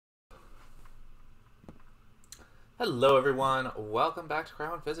Hello everyone, welcome back to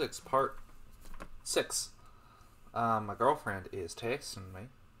Crayon Physics, part 6. My girlfriend is texting me.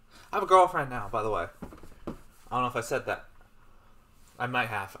 I have a girlfriend now, by the way. I don't know if I said that. I might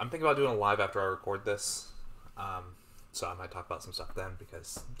have. I'm thinking about doing a live after I record this. So I might talk about some stuff then,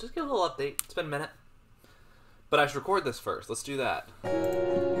 because just get a little update. It's been a minute. But I should record this first. Let's do that.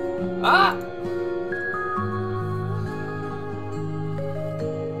 Ah!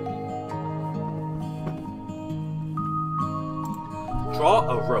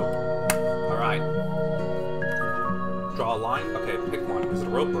 Draw a rope. Alright. Draw a line? Okay, pick one. Is it a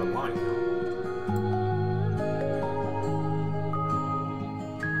rope or a line?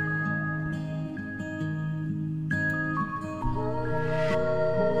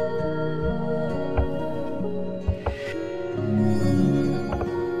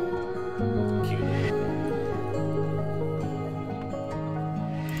 Cute.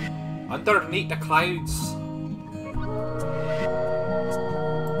 Underneath the clouds.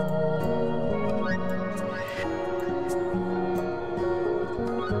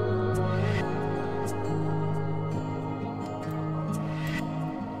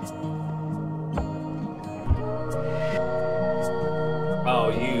 Oh,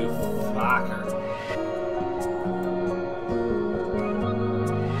 you fucker.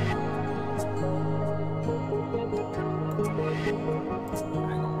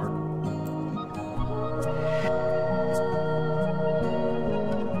 Ain't gonna work.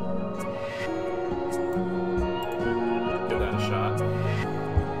 Give that a shot.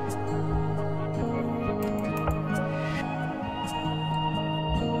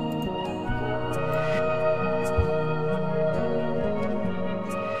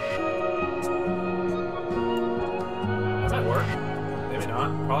 Maybe not.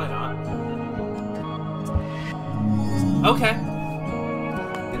 Probably not. Okay.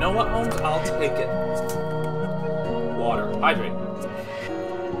 You know what, Holmes? I'll take it. Water. Hydrate.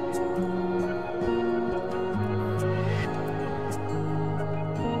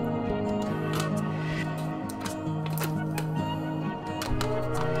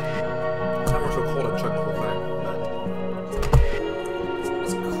 It's not much so cold to chug the whole thing, but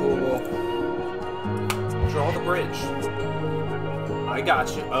it's cool. Draw the bridge. I got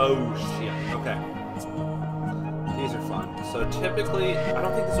you. Oh, shit. Okay. These are fun. So typically, I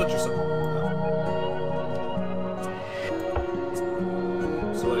don't think this is what you're supposed to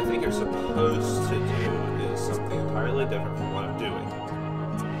do. So what I think you're supposed to do is something entirely different from what I'm doing.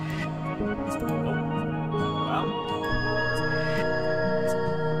 Oh. Well.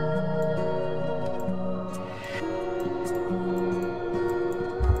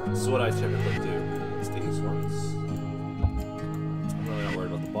 This is what I typically do. These ones.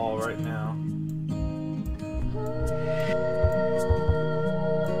 Ball right now.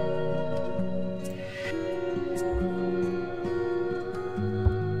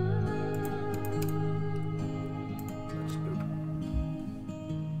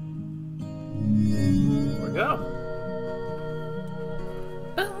 Here we go.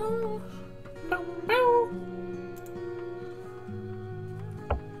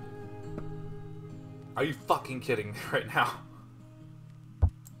 Are you fucking kidding me right now?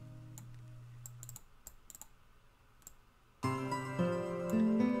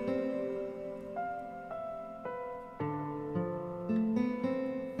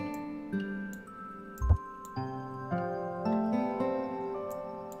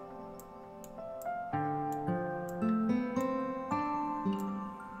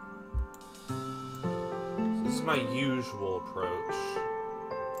 This is my usual approach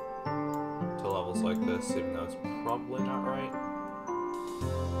to levels like this, even though it's probably not right.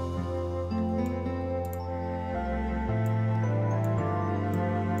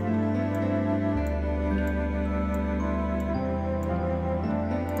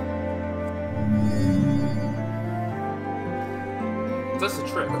 That's the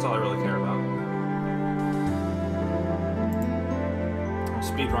trick, that's all I really care about.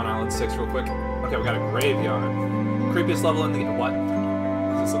 Speedrun Island 6 real quick. Okay, we got a graveyard. Creepiest level in the game. What?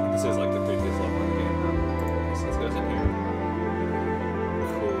 This is like the creepiest level in the game. So let's go in here.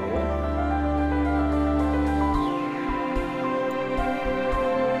 Cool.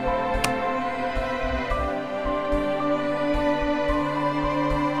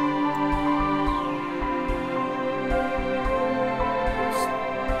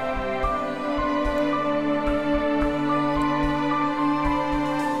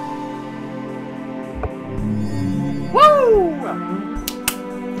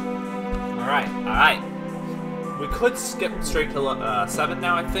 Alright. We could skip straight to 7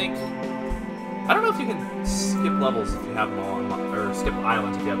 now, I think. I don't know if you can skip levels if you have them all unlocked, or skip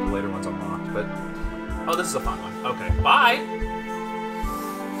islands if you have the later ones unlocked, but Oh, this is a fun one. Okay, bye!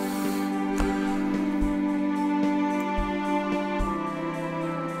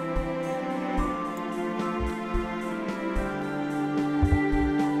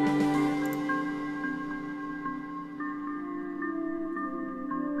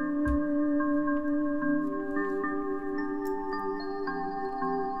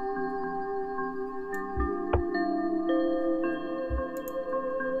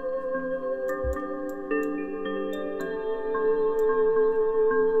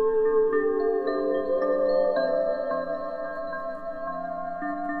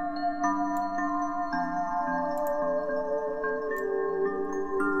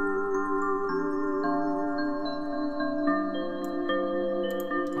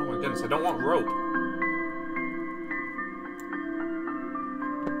 I don't want rope.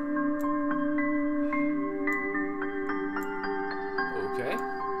 Okay.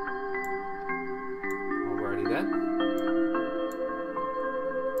 Alrighty then.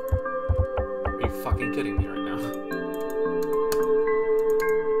 Are you fucking kidding me right now?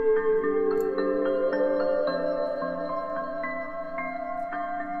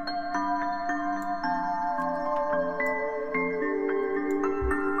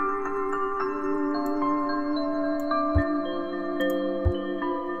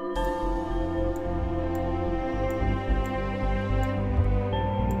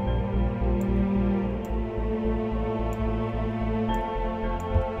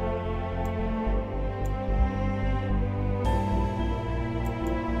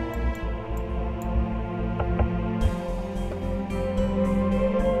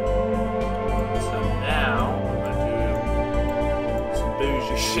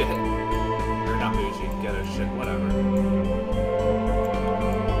 Shit. Or not bougie, ghetto shit, whatever.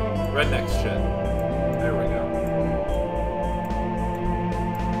 Redneck shit. There we go.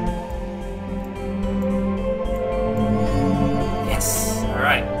 Yes!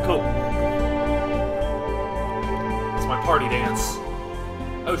 Alright, cool. It's my party dance.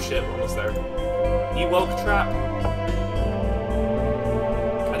 Oh shit, we're almost there. Ewok trap.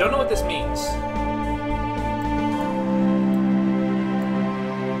 I don't know what this means.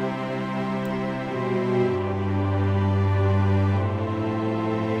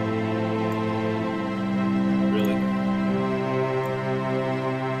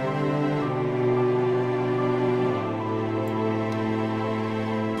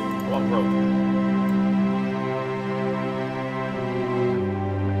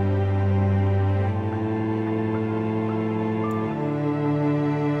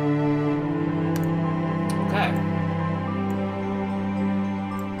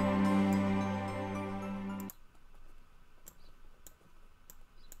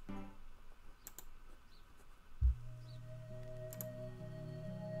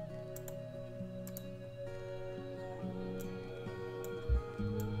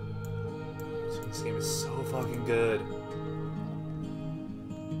 This game is so fucking good.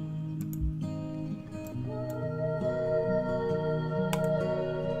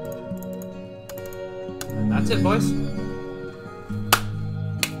 And that's it, boys.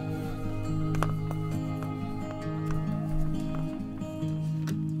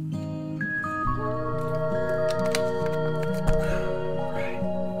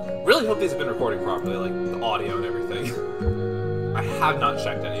 Really hope these have been recording properly, like the audio and everything. I have not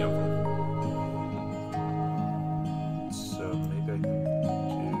checked any of them.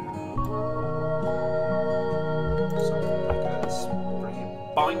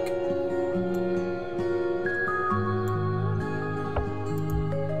 Boink.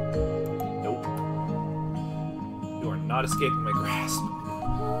 Nope. You are not escaping my grasp.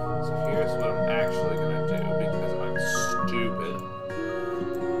 So here's what I'm actually gonna do because I'm stupid.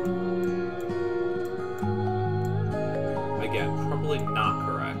 Again, probably not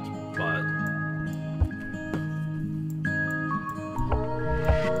correct, but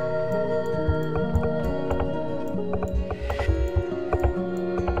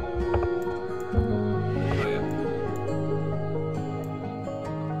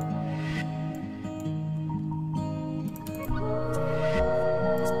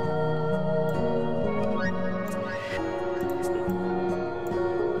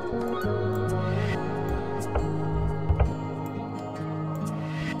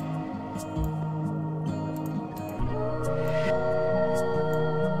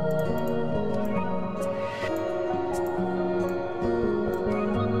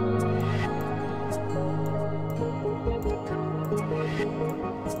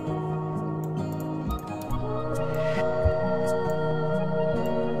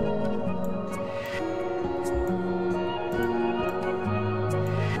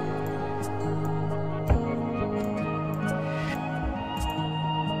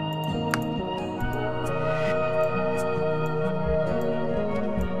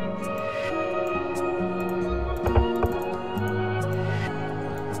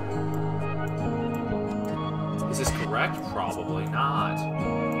correct? Probably not.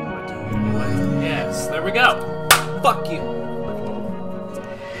 I do it anyway. Yes, there we go. Fuck you.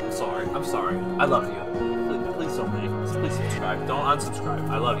 I'm sorry. I'm sorry. I love you. Please don't leave. Please subscribe. Don't unsubscribe.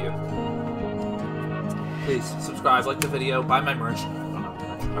 I love you. Please subscribe, like the video, buy my merch. I don't have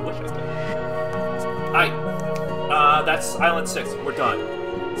merch. I wish I did. Alright. That's Island 6. We're done.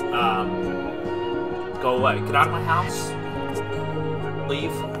 Go away. Get out of my house.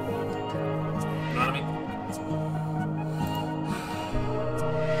 Leave. You know what I mean?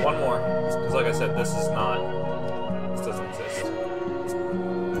 One more. Because like I said, this is not... This doesn't exist.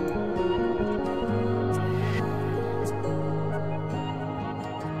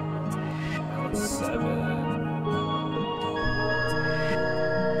 Island 7.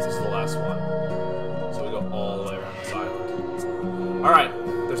 This is the last one. So we go all the way around this island. Alright.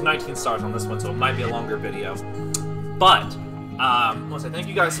 There's 19 stars on this one, so it might be a longer video. But... I want to say thank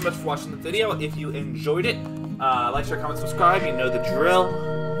you guys so much for watching the video. If you enjoyed it, like, share, comment, subscribe. You know the drill.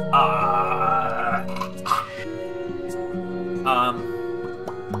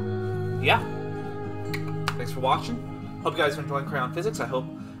 Yeah. Thanks for watching. Hope you guys are enjoying Crayon Physics. I hope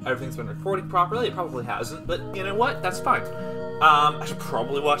everything's been recording properly. It probably hasn't, but you know what? That's fine. I should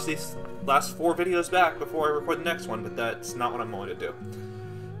probably watch these last 4 videos back before I record the next one, but that's not what I'm going to do.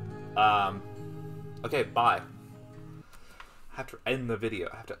 Okay, bye. I have to end the video.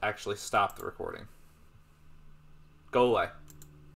 I have to actually stop the recording. Go away.